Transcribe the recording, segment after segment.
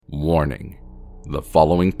Warning: the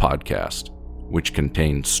following podcast, which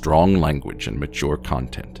contains strong language and mature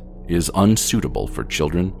content, is unsuitable for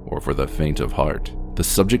children or for the faint of heart. The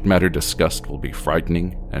subject matter discussed will be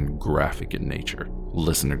frightening and graphic in nature.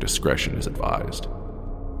 Listener discretion is advised.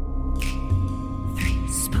 Three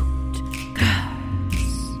spooked girls.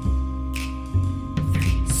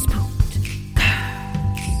 Three spooked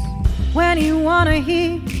girls. When you wanna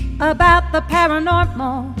hear about the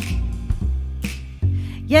paranormal,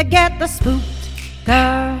 you get the spooked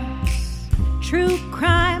girls. True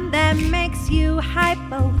crime that makes you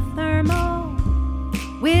hypothermal.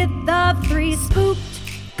 With the three spooked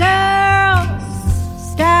girls.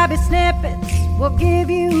 Stabby snippets will give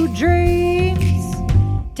you dreams.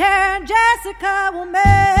 Tara and Jessica will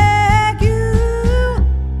make you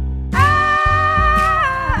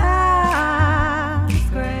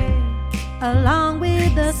scream along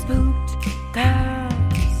with the spooked girls.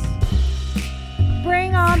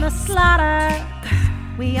 Bring on the slaughter.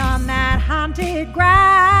 We on that haunted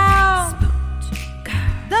ground. Spooked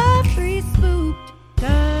girls. The three spooked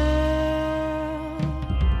girls.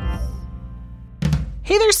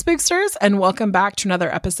 Hey there, spooksters, and welcome back to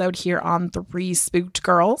another episode here on Three Spooked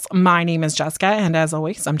Girls. My name is Jessica, and as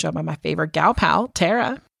always, I'm joined by my favorite gal pal,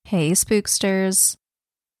 Tara. Hey, spooksters.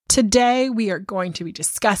 Today, we are going to be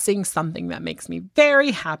discussing something that makes me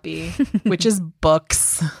very happy, which is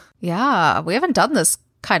books. Yeah, we haven't done this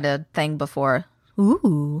kind of thing before.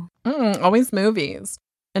 Ooh. Always movies.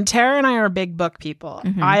 And Tara and I are big book people.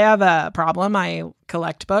 Mm-hmm. I have a problem. I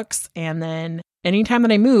collect books, and then anytime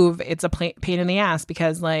that I move, it's a pain in the ass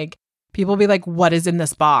because, like, people be like, what is in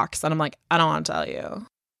this box? And I'm like, I don't want to tell you.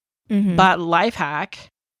 Mm-hmm. But life hack,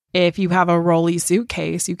 if you have a rolly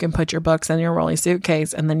suitcase, you can put your books in your rolly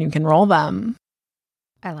suitcase, and then you can roll them.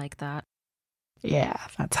 I like that. Yeah,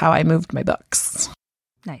 that's how I moved my books.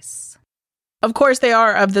 Nice. Of course, they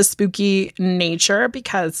are of the spooky nature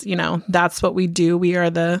because, you know, that's what we do. We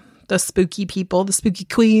are the spooky people, the spooky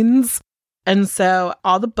queens. And so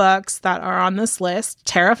all the books that are on this list,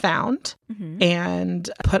 Tara found and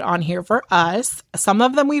put on here for us. Some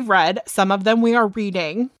of them we've read. Some of them we are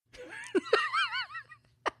reading.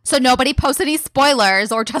 So nobody post any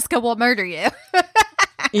spoilers or Jessica will murder you.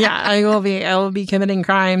 Yeah, I will be committing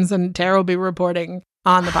crimes and Tara will be reporting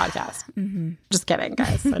on the podcast. Just kidding,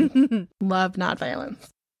 guys. I love not violence.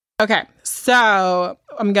 Okay, so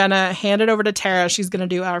I'm going to hand it over to Tara. She's going to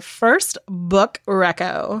do our first book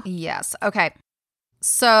reco. Yes. Okay.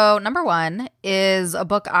 So number one is a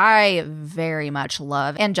book I very much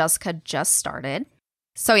love and Jessica just started.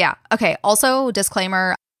 So yeah. Okay. Also,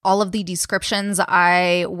 disclaimer, all of the descriptions,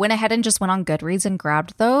 I went ahead and just went on Goodreads and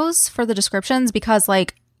grabbed those for the descriptions because,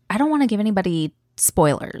 like, I don't want to give anybody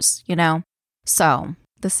spoilers, you know? So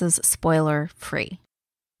this is spoiler free.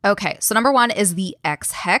 Okay, so number one is The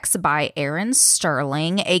Ex-Hex by Erin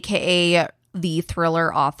Sterling, aka the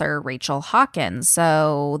thriller author Rachel Hawkins.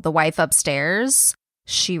 So The Wife Upstairs,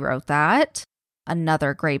 she wrote that.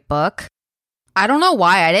 Another great book. I don't know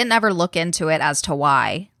why. I didn't ever look into it as to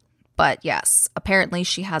why. But yes, apparently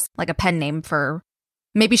she has like a pen name for,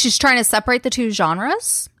 maybe she's trying to separate the two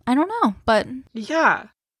genres. I don't know, but yeah.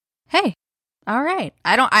 Hey. All right.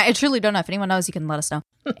 I truly don't know. If anyone knows, you can let us know.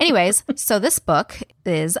 Anyways, so this book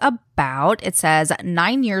is about, it says,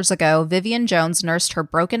 9 years ago, Vivian Jones nursed her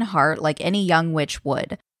broken heart like any young witch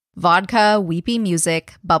would. Vodka, weepy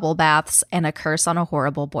music, bubble baths, and a curse on a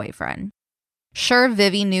horrible boyfriend. Sure,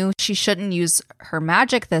 Vivi knew she shouldn't use her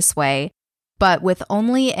magic this way, but with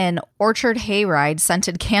only an orchard hayride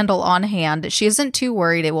scented candle on hand, she isn't too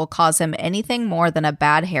worried it will cause him anything more than a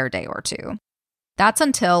bad hair day or two. That's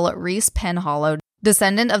until Reese Penhollow,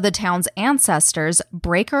 descendant of the town's ancestors,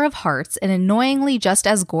 breaker of hearts, and annoyingly just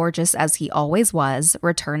as gorgeous as he always was,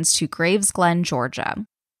 returns to Graves Glen, Georgia.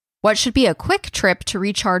 What should be a quick trip to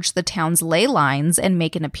recharge the town's ley lines and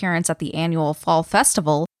make an appearance at the annual fall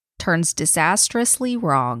festival turns disastrously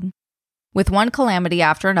wrong. With one calamity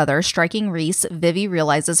after another striking Reese, Vivi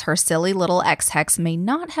realizes her silly little ex-hex may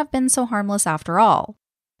not have been so harmless after all.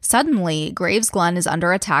 Suddenly, Graves Glen is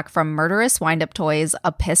under attack from murderous wind-up toys,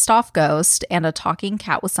 a pissed-off ghost, and a talking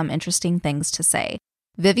cat with some interesting things to say.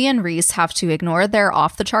 Vivi and Reese have to ignore their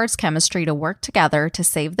off-the-charts chemistry to work together to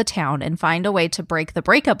save the town and find a way to break the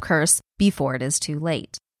breakup curse before it is too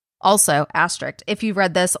late. Also, asterisk, if you've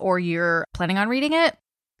read this or you're planning on reading it,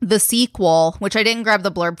 the sequel, which I didn't grab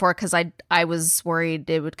the blurb for because I was worried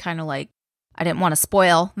it would kind of like, I didn't want to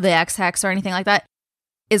spoil the Ex-Hex or anything like that,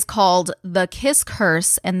 is called The Kiss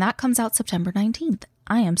Curse, and that comes out September 19th.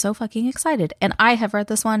 I am so fucking excited. And I have read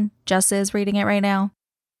this one. Jess is reading it right now.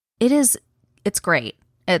 It's great.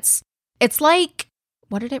 It's like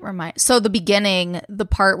What did it remind? So the beginning, the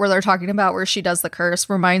part where they're talking about where she does the curse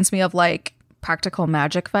reminds me of like Practical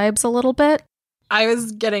Magic vibes a little bit. I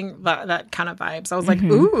was getting that kind of vibes. I was like,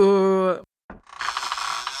 ooh.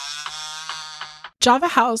 Java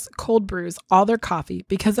House cold brews all their coffee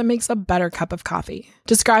because it makes a better cup of coffee,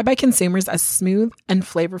 described by consumers as smooth and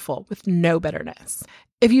flavorful with no bitterness.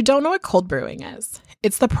 If you don't know what cold brewing is,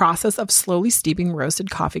 it's the process of slowly steeping roasted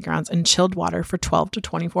coffee grounds in chilled water for 12 to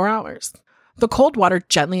 24 hours. The cold water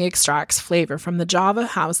gently extracts flavor from the Java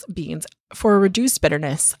House beans for a reduced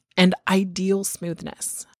bitterness and ideal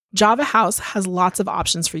smoothness. Java House has lots of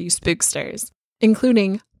options for you spooksters,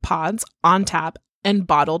 including pods, on tap, and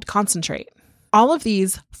bottled concentrate. All of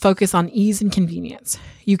these focus on ease and convenience.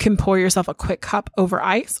 You can pour yourself a quick cup over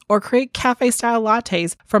ice or create cafe-style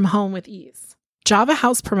lattes from home with ease. Java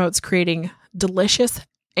House promotes creating delicious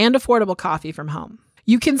and affordable coffee from home.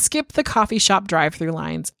 You can skip the coffee shop drive-through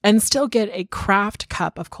lines and still get a craft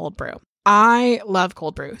cup of cold brew. I love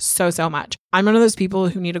cold brew so much. I'm one of those people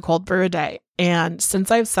who need a cold brew a day. And since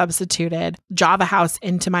I've substituted Java House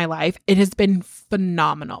into my life, it has been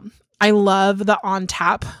phenomenal. I love the on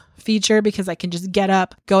tap feature because I can just get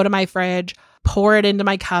up, go to my fridge, pour it into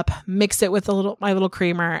my cup, mix it with my little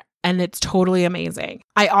creamer, and it's totally amazing.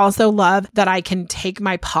 I also love that I can take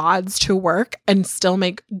my pods to work and still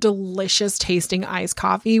make delicious tasting iced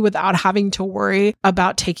coffee without having to worry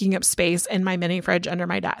about taking up space in my mini fridge under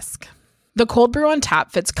my desk. The cold brew on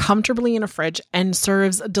tap fits comfortably in a fridge and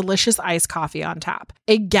serves delicious iced coffee on tap.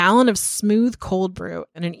 A gallon of smooth cold brew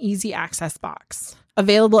in an easy access box.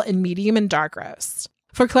 Available in medium and dark roast.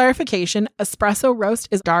 For clarification, espresso roast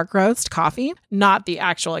is dark roast coffee, not the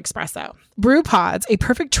actual espresso. Brew pods, a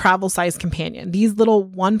perfect travel size companion. These little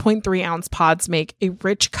 1.3 ounce pods make a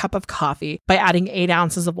rich cup of coffee by adding 8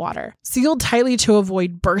 ounces of water, sealed tightly to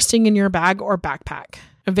avoid bursting in your bag or backpack.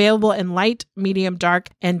 Available in light, medium, dark,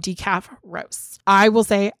 and decaf roasts. I will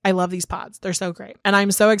say I love these pods. They're so great. And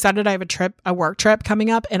I'm so excited. I have a work trip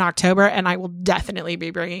coming up in October, and I will definitely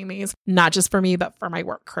be bringing these, not just for me, but for my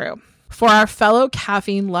work crew. For our fellow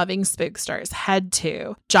caffeine-loving spooksters, head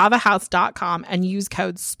to javahouse.com and use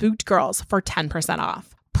code SPOOKEDGIRLS for 10%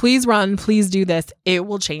 off. Please run, please do this. It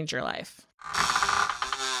will change your life.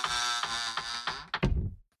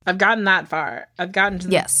 I've gotten that far. I've gotten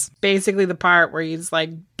to basically the part where he's like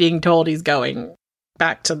being told he's going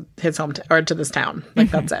back to his hometown or to this town.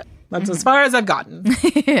 Like that's it. That's as far as I've gotten.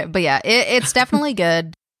 But yeah, it's definitely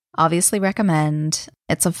good. Obviously recommend.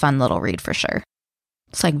 It's a fun little read for sure.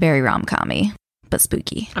 It's like very rom-com-y, but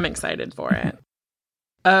spooky. I'm excited for it.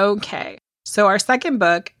 Okay. So our second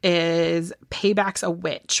book is Payback's a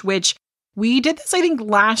Witch, which we did this, I think,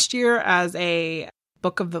 last year as a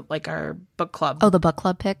book of our book club. Oh, the book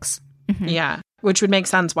club picks? Mm-hmm. Yeah. Which would make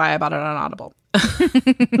sense why I bought it on Audible.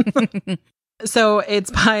 So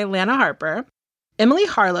it's by Lana Harper. Emily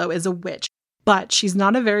Harlow is a witch, but she's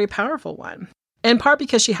not a very powerful one. In part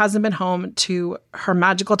because she hasn't been home to her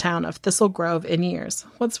magical town of Thistle Grove in years.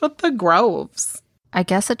 What's with the groves? I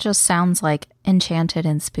guess it just sounds like enchanted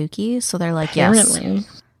and spooky. So they're like, apparently.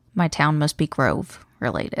 Yes, my town must be Grove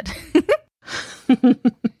related.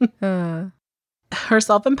 Her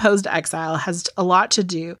self-imposed exile has a lot to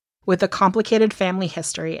do with a complicated family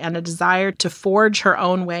history and a desire to forge her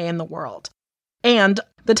own way in the world. And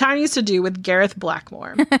the tiniest to do with Gareth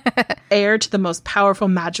Blackmore, heir to the most powerful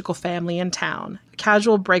magical family in town, a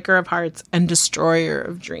casual breaker of hearts and destroyer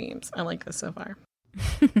of dreams. I like this so far.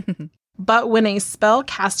 But when a spell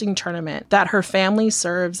casting tournament that her family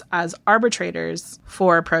serves as arbitrators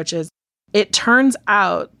for approaches, it turns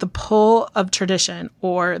out the pull of tradition,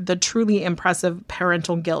 or the truly impressive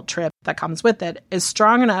parental guilt trip that comes with it, is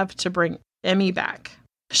strong enough to bring Emmy back.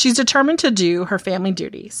 She's determined to do her family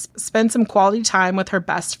duties, spend some quality time with her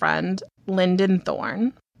best friend, Lyndon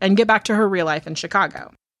Thorne, and get back to her real life in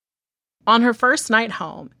Chicago. On her first night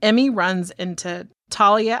home, Emmy runs into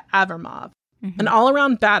Talia Avermov, an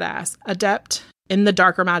all-around badass adept in the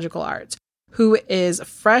darker magical arts, who is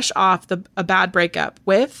fresh off a bad breakup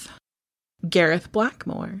with Gareth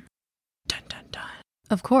Blackmore. Dun, dun, dun.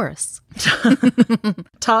 Of course.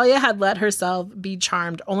 Talia had let herself be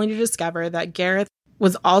charmed only to discover that Gareth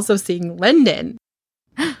was also seeing Lyndon.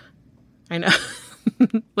 I know.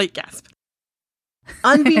 Late gasp.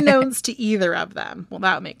 Unbeknownst to either of them. Well,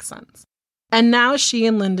 that makes sense. And now she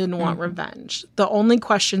and Lyndon want revenge. The only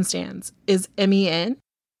question stands, is Emmy in?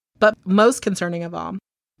 But most concerning of all,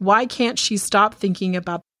 why can't she stop thinking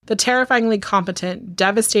about the terrifyingly competent,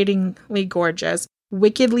 devastatingly gorgeous,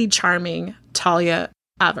 wickedly charming Talia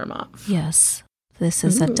Avermov? Yes, this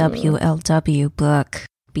is a WLW book,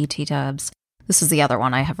 BT dubs. This is the other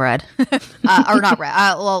one I have read. Or not read.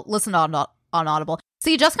 Well, listen on Audible.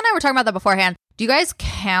 See, Jessica and I were talking about that beforehand. Do you guys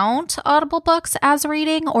count Audible books as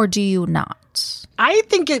reading or do you not? I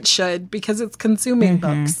think it should because it's consuming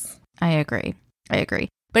books. I agree.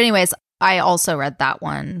 But anyways, I also read that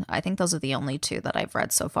one. I think those are the only two that I've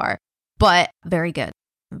read so far. But very good.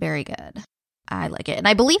 Very good. I like it. And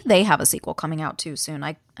I believe they have a sequel coming out too soon.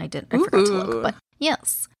 I forgot to look, but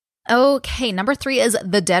yes. Okay, number 3 is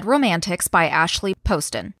The Dead Romantics by Ashley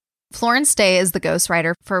Poston. Florence Day is the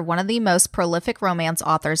ghostwriter for one of the most prolific romance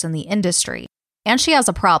authors in the industry. And she has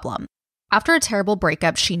a problem. After a terrible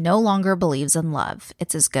breakup, she no longer believes in love.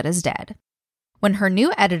 It's as good as dead. When her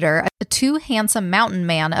new editor, a too handsome mountain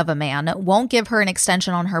man of a man, won't give her an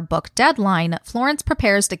extension on her book deadline, Florence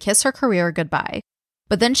prepares to kiss her career goodbye.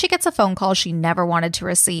 But then she gets a phone call she never wanted to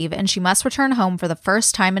receive, and she must return home for the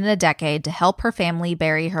first time in a decade to help her family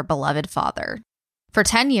bury her beloved father. For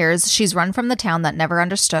 10 years, she's run from the town that never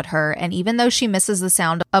understood her, and even though she misses the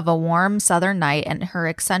sound of a warm southern night and her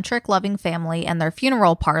eccentric, loving family and their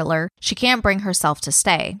funeral parlor, she can't bring herself to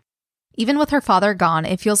stay. Even with her father gone,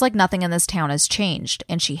 it feels like nothing in this town has changed,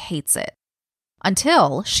 and she hates it.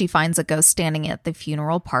 Until she finds a ghost standing at the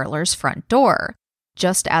funeral parlor's front door,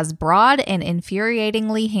 just as broad and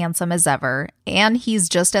infuriatingly handsome as ever, and he's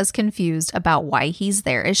just as confused about why he's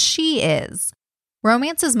there as she is.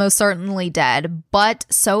 Romance is most certainly dead, but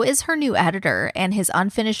so is her new editor, and his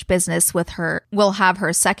unfinished business with her will have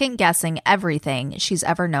her second-guessing everything she's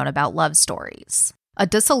ever known about love stories. A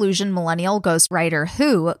disillusioned millennial ghostwriter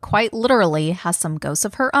who, quite literally, has some ghosts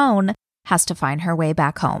of her own, has to find her way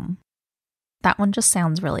back home. That one just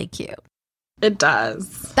sounds really cute. It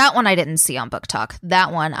does. That one I didn't see on Book Talk.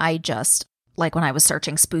 That one I just, like when I was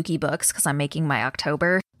searching spooky books, because I'm making my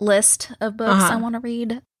October list of books I want to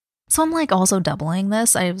read. So I'm like also doubling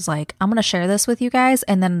this. I was like, I'm going to share this with you guys.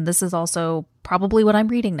 And then this is also probably what I'm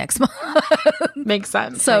reading next month. Makes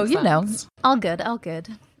sense. So, Makes sense. all good. All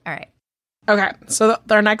right. Okay, so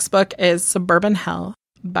their next book is Suburban Hell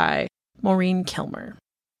by Maureen Kilmer.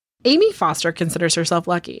 Amy Foster considers herself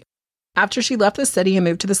lucky. After she left the city and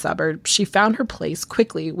moved to the suburbs, she found her place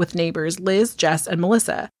quickly with neighbors Liz, Jess, and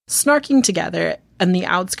Melissa, snarking together in the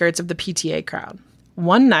outskirts of the PTA crowd.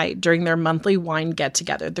 One night during their monthly wine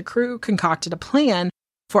get-together, the crew concocted a plan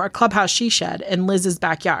for a clubhouse she-shed in Liz's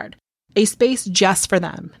backyard, a space just for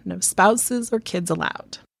them, no spouses or kids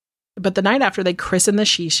allowed. But the night after they christen the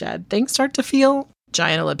she-shed, things start to feel,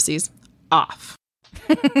 giant ellipses, off.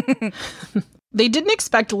 They didn't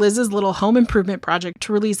expect Liz's little home improvement project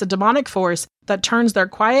to release a demonic force that turns their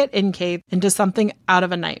quiet inn cave into something out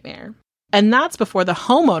of a nightmare. And that's before the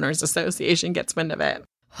Homeowners Association gets wind of it.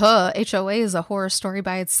 HOA is a horror story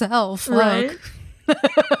by itself. Right?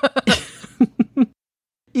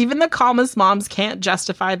 Even the calmest moms can't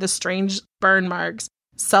justify the strange burn marks,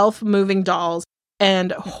 self-moving dolls,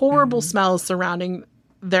 and horrible smells surrounding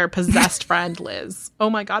their possessed friend, Liz. Oh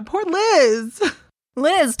my God, poor Liz.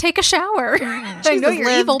 Liz, take a shower. I know you're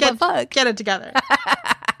evil, but fuck. Get it together.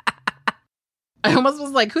 I almost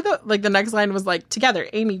was like, the next line was like, together,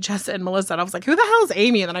 Amy, Jess, and Melissa. And I was like, who the hell is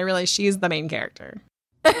Amy? And then I realized she's the main character.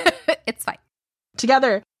 It's fine.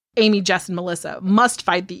 Together, Amy, Jess, and Melissa must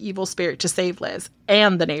fight the evil spirit to save Liz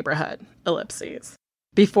and the neighborhood, ellipses,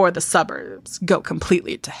 before the suburbs go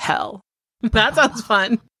completely to hell. That sounds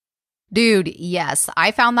fun. Dude, yes.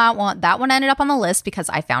 I found that one. That one ended up on the list because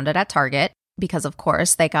I found it at Target. Because, of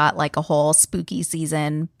course, they got like a whole spooky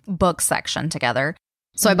season book section together.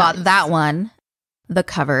 So I bought that one. The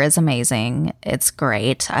cover is amazing. It's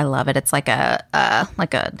great. I love it. It's like a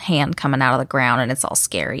hand coming out of the ground, and it's all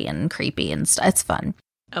scary and creepy and it's fun.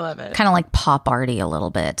 I love it. Kind of like pop arty a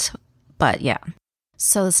little bit. But yeah.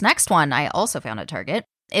 So this next one I also found at Target.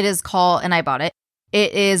 It is called, and I bought it.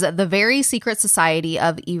 It is The Very Secret Society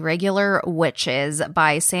of Irregular Witches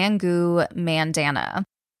by Sangu Mandana.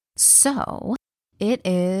 So, it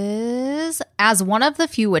is, as one of the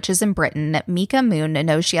few witches in Britain, Mika Moon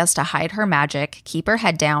knows she has to hide her magic, keep her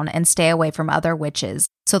head down, and stay away from other witches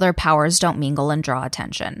so their powers don't mingle and draw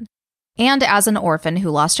attention. And as an orphan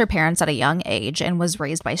who lost her parents at a young age and was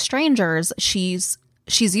raised by strangers, she's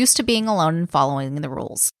used to being alone and following the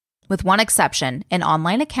rules. With one exception, an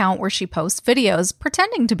online account where she posts videos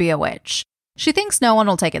pretending to be a witch. She thinks no one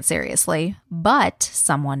will take it seriously, but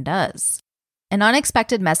someone does. An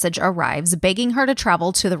unexpected message arrives begging her to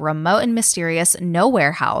travel to the remote and mysterious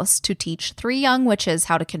Nowhere House to teach 3 young witches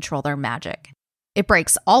how to control their magic. It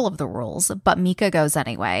breaks all of the rules, but Mika goes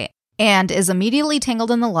anyway, and is immediately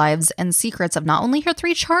tangled in the lives and secrets of not only her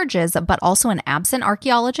 3 charges, but also an absent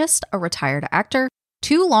archaeologist, a retired actor,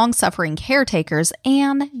 2 long-suffering caretakers,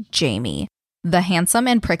 and Jamie, the handsome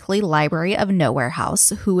and prickly library of Nowhere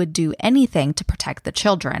House, who would do anything to protect the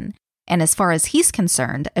children. And as far as he's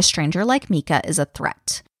concerned, a stranger like Mika is a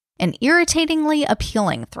threat. An irritatingly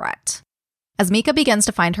appealing threat. As Mika begins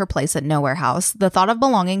to find her place at Nowhere House, the thought of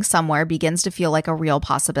belonging somewhere begins to feel like a real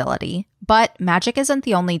possibility. But magic isn't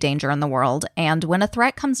the only danger in the world, and when a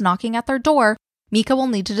threat comes knocking at their door, Mika will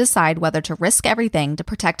need to decide whether to risk everything to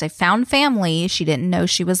protect a found family she didn't know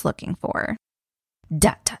she was looking for.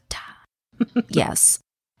 Da da da. Yes.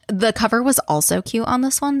 The cover was also cute on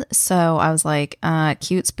this one, so I was like,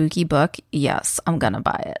 cute, spooky book. Yes, I'm gonna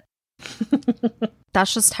buy it.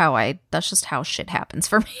 That's just how shit happens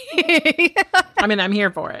for me. I mean, I'm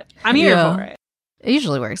here for it. I'm here for it. It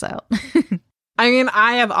usually works out. I mean,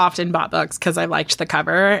 I have often bought books because I liked the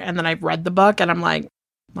cover, and then I've read the book, and I'm like,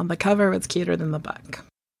 well, the cover was cuter than the book.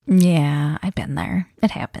 Yeah, I've been there.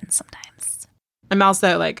 It happens sometimes. I'm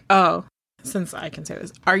also like, oh, since I can say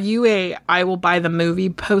this, are you a I will buy the movie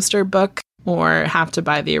poster book or have to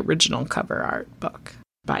buy the original cover art book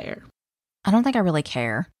buyer? I don't think I really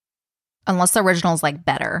care. Unless the original is like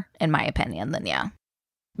better, in my opinion, then yeah.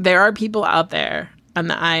 There are people out there,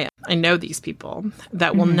 and I know these people,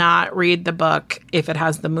 that will not read the book if it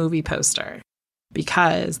has the movie poster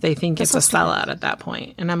because they think it's a sellout at that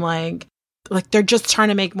point. And I'm like, they're just trying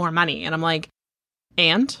to make more money. And I'm like,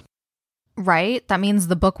 and? Right? That means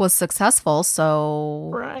the book was successful,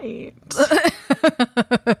 so... Right.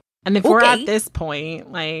 And if we're at this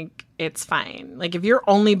point, like, it's fine. Like, if you're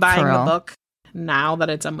only buying the book now that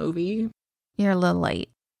it's a movie... You're a little late.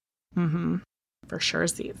 Mm-hmm. For sure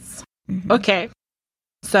sees. Mm-hmm. Okay.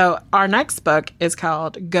 So our next book is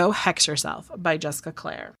called Go Hex Yourself by Jessica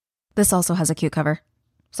Clare. This also has a cute cover.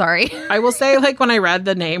 Sorry. I will say, like, when I read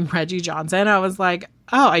the name Reggie Johnson, I was like,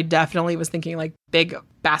 oh, I definitely was thinking, like, big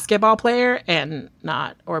basketball player and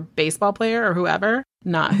not, or baseball player or whoever,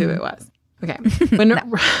 not who it was. Okay.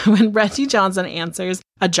 When Reggie Johnson answers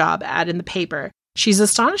a job ad in the paper, she's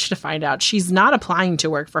astonished to find out she's not applying to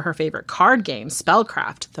work for her favorite card game,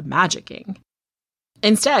 Spellcraft, the Magicking.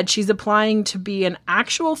 Instead, she's applying to be an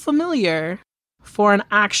actual familiar for an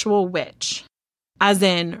actual witch, as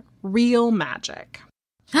in real magic.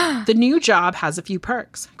 The new job has a few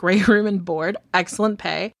perks: great room and board, excellent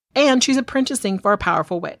pay, and she's apprenticing for a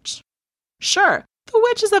powerful witch. Sure, the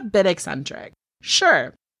witch is a bit eccentric.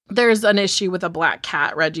 Sure, there's an issue with a black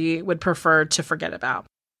cat Reggie would prefer to forget about.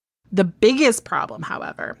 The biggest problem,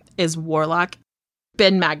 however, is Warlock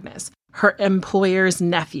Ben Magnus, her employer's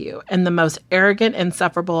nephew, and the most arrogant,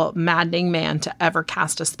 insufferable, maddening man to ever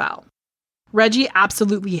cast a spell. Reggie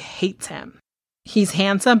absolutely hates him. He's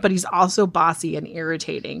handsome, but he's also bossy and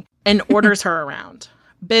irritating, and orders her around.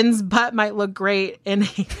 Ben's butt might look great in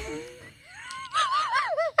a...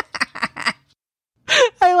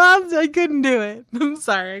 I laughed. I couldn't do it. I'm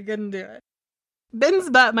sorry. I couldn't do it. Ben's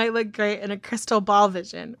butt might look great in a crystal ball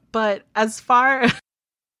vision, but that's as far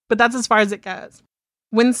as it goes.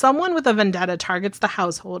 When someone with a vendetta targets the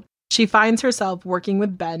household, she finds herself working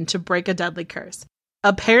with Ben to break a deadly curse.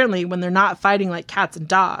 Apparently, when they're not fighting like cats and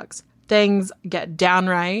dogs, things get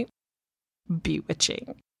downright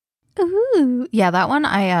bewitching. Ooh. Yeah, that one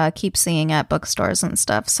I keep seeing at bookstores and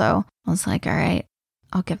stuff, so I was like, all right,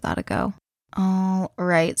 I'll give that a go. All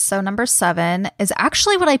right, so number 7 is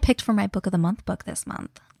actually what I picked for my Book of the Month book this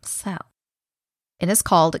month. So, it is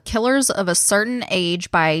called Killers of a Certain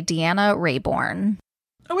Age by Deanna Raybourn.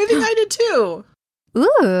 Oh, I think I did too.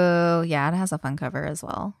 Ooh, yeah, it has a fun cover as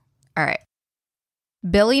well. All right.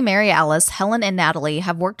 Billy, Mary Alice, Helen, and Natalie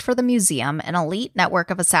have worked for the museum, an elite network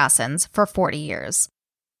of assassins, for 40 years.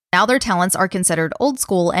 Now their talents are considered old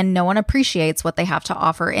school and no one appreciates what they have to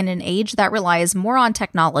offer in an age that relies more on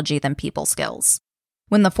technology than people skills.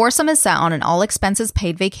 When the foursome is set on an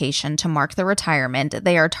all-expenses-paid vacation to mark their retirement,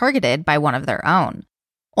 they are targeted by one of their own.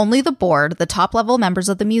 Only the board, the top-level members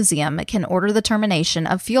of the museum, can order the termination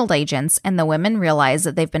of field agents, and the women realize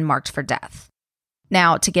that they've been marked for death.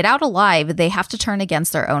 Now, to get out alive, they have to turn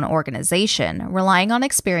against their own organization, relying on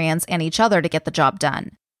experience and each other to get the job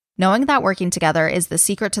done. Knowing that working together is the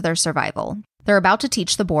secret to their survival, they're about to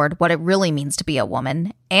teach the board what it really means to be a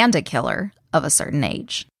woman and a killer of a certain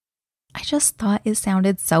age. I just thought it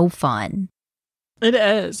sounded so fun. It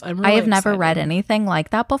is. I'm really I have never excited. read anything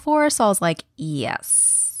like that before, so I was like,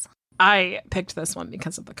 yes. I picked this one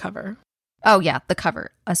because of the cover. Oh, yeah, the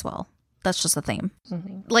cover as well. That's just a theme.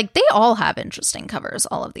 Mm-hmm. Like, they all have interesting covers,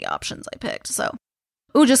 all of the options I picked, so.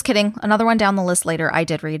 Ooh, just kidding. Another one down the list later I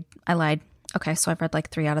did read. I lied. Okay, so I've read like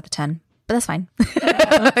 3 out of the 10, but that's fine.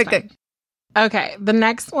 That's fine. Okay, the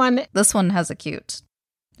next one. This one has a cute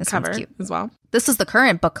cover cute as well. This is the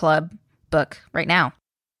current book club book right now.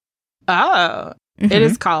 Oh, It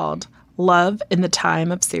is called Love in the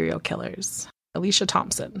Time of Serial Killers. Alicia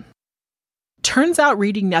Thompson. Turns out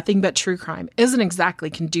reading nothing but true crime isn't exactly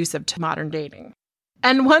conducive to modern dating.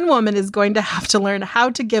 And one woman is going to have to learn how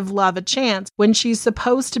to give love a chance when she's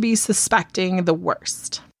supposed to be suspecting the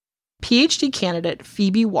worst. PhD candidate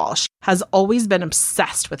Phoebe Walsh has always been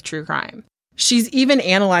obsessed with true crime. She's even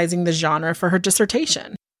analyzing the genre for her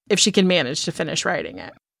dissertation, if she can manage to finish writing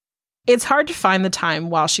it. It's hard to find the time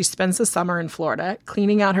while she spends the summer in Florida,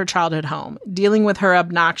 cleaning out her childhood home, dealing with her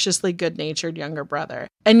obnoxiously good-natured younger brother,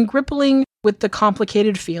 and grappling with the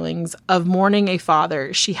complicated feelings of mourning a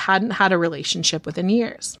father she hadn't had a relationship with in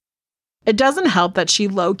years. It doesn't help that she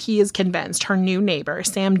low-key is convinced her new neighbor,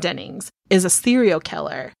 Sam Dennings, is a serial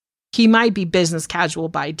killer. He might be business casual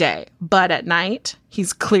by day, but at night,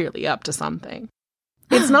 he's clearly up to something.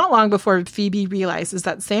 It's not long before Phoebe realizes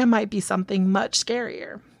that Sam might be something much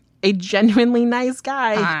scarier. A genuinely nice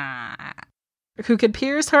guy who could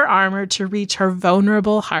pierce her armor to reach her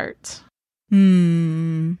vulnerable heart.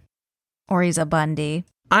 Or he's a Bundy.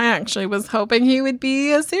 I actually was hoping he would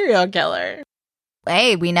be a serial killer.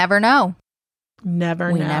 Hey, we never know. We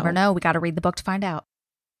never know. We got to read the book to find out.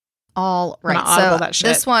 All right. So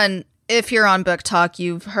this one, if you're on Book Talk,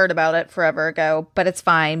 you've heard about it forever ago, but it's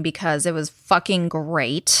fine because it was fucking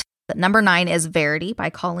great. Number 9 is Verity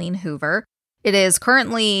by Colleen Hoover. It is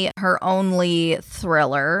currently her only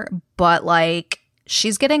thriller, but like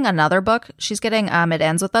she's getting another book. She's getting It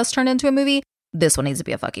Ends With Us turned into a movie. This one needs to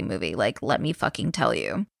be a fucking movie. Like, let me fucking tell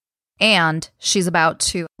you. And she's about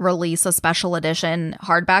to release a special edition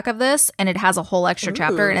hardback of this, and it has a whole extra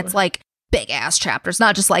chapter, and it's like big ass chapters,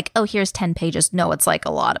 not just like, oh, here's 10 pages. No, it's like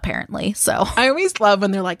a lot apparently. So I always love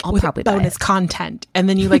when they're like, with bonus content, and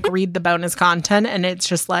then you like read the bonus content and it's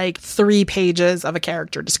just like 3 pages of a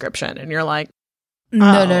character description, and you're like,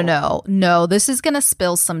 oh. No, this is gonna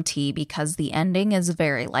spill some tea because the ending is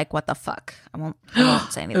very like, what the fuck. I won't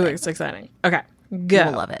say anything. Ooh, it's exciting. Okay, go.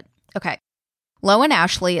 You'll love it. Okay. Loan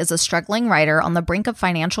Ashley is a struggling writer on the brink of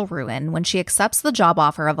financial ruin when she accepts the job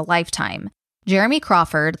offer of a lifetime. Jeremy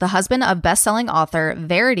Crawford, the husband of best-selling author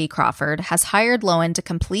Verity Crawford, has hired Loan to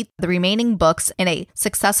complete the remaining books in a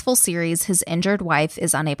successful series his injured wife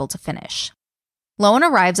is unable to finish. Loan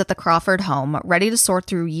arrives at the Crawford home, ready to sort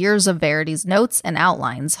through years of Verity's notes and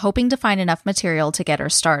outlines, hoping to find enough material to get her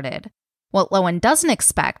started. What Loan doesn't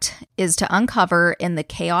expect is to uncover in the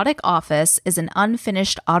chaotic office is an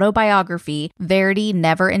unfinished autobiography Verity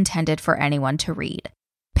never intended for anyone to read.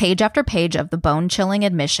 Page after page of the bone-chilling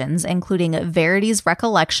admissions, including Verity's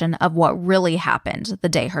recollection of what really happened the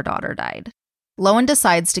day her daughter died. Loan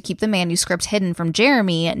decides to keep the manuscript hidden from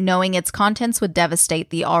Jeremy, knowing its contents would devastate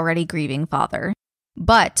the already grieving father.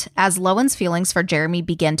 But as Loan's feelings for Jeremy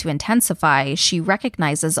begin to intensify, she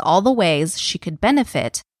recognizes all the ways she could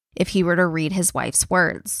benefit if he were to read his wife's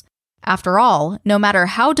words. After all, no matter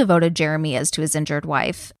how devoted Jeremy is to his injured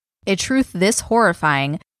wife, a truth this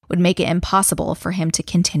horrifying would make it impossible for him to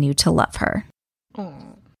continue to love her.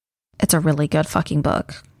 Aww. It's a really good fucking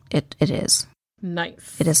book. It is.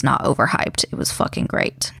 Nice. It is not overhyped. It was fucking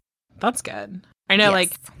great. That's good. I know,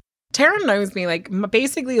 like, Tara knows me, like,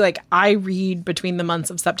 basically, like, I read between the months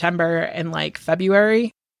of September and, like,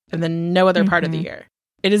 February, and then no other part of the year.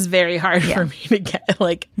 It is very hard for me to get,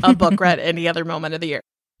 like, a book read any other moment of the year.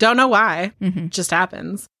 Don't know why. It just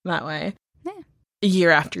happens that way. Yeah. Year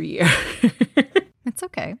after year. It's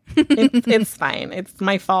okay. it's fine. It's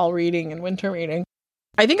my fall reading and winter reading.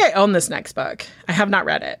 I think I own this next book. I have not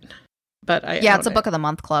read it, but I it's a Book of the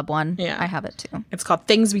Month Club one. Yeah. I have it too. It's called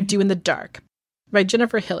Things We Do in the Dark by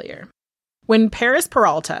Jennifer Hillier. When Paris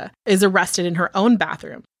Peralta is arrested in her own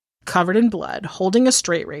bathroom, covered in blood, holding a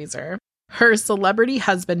straight razor, her celebrity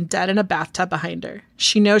husband dead in a bathtub behind her,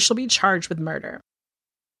 she knows she'll be charged with murder.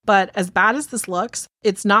 But as bad as this looks,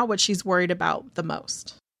 it's not what she's worried about the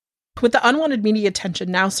most. With the unwanted media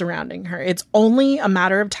attention now surrounding her, it's only a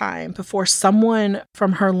matter of time before someone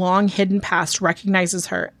from her long hidden past recognizes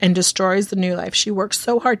her and destroys the new life she worked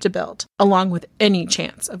so hard to build, along with any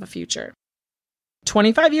chance of a future.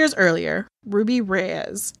 25 years earlier, Ruby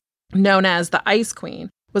Reyes, known as the Ice Queen,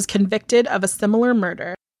 was convicted of a similar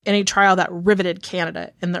murder in a trial that riveted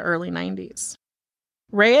Canada in the early 90s.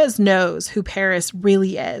 Reyes knows who Paris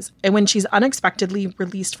really is, and when she's unexpectedly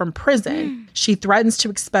released from prison, she threatens to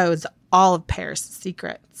expose all of Paris'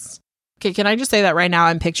 secrets. Okay, can I just say that right now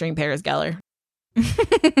I'm picturing Paris Geller?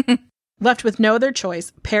 Left with no other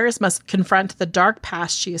choice, Paris must confront the dark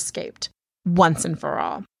past she escaped, once and for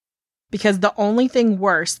all. Because the only thing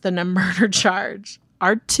worse than a murder charge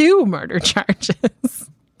are 2 murder charges.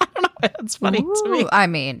 I don't know why that's funny to me. I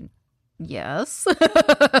mean, yes.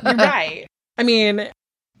 You're right. I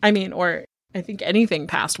mean, or I think anything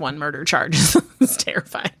past 1 murder charge is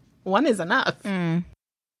terrifying. 1 is enough.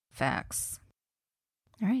 Facts.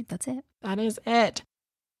 All right, that's it. That is it.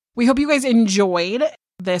 We hope you guys enjoyed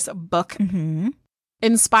this book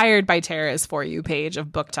inspired by Tara's For You page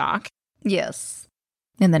of Book Talk. Yes.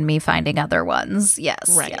 And then me finding other ones.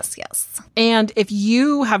 Yes, Right. yes. And if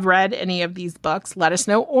you have read any of these books, let us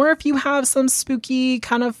know. Or if you have some spooky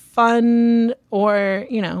kind of fun or,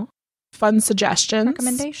 fun suggestions.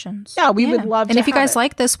 Recommendations. Yeah, we would love to And if you have guys it.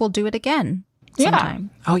 like this, we'll do it again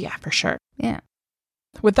sometime. Yeah. Oh, yeah, for sure. Yeah.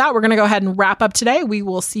 With that, we're going to go ahead and wrap up today. We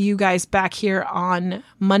will see you guys back here on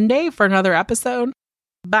Monday for another episode.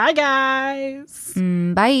 Bye, guys.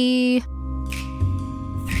 Bye.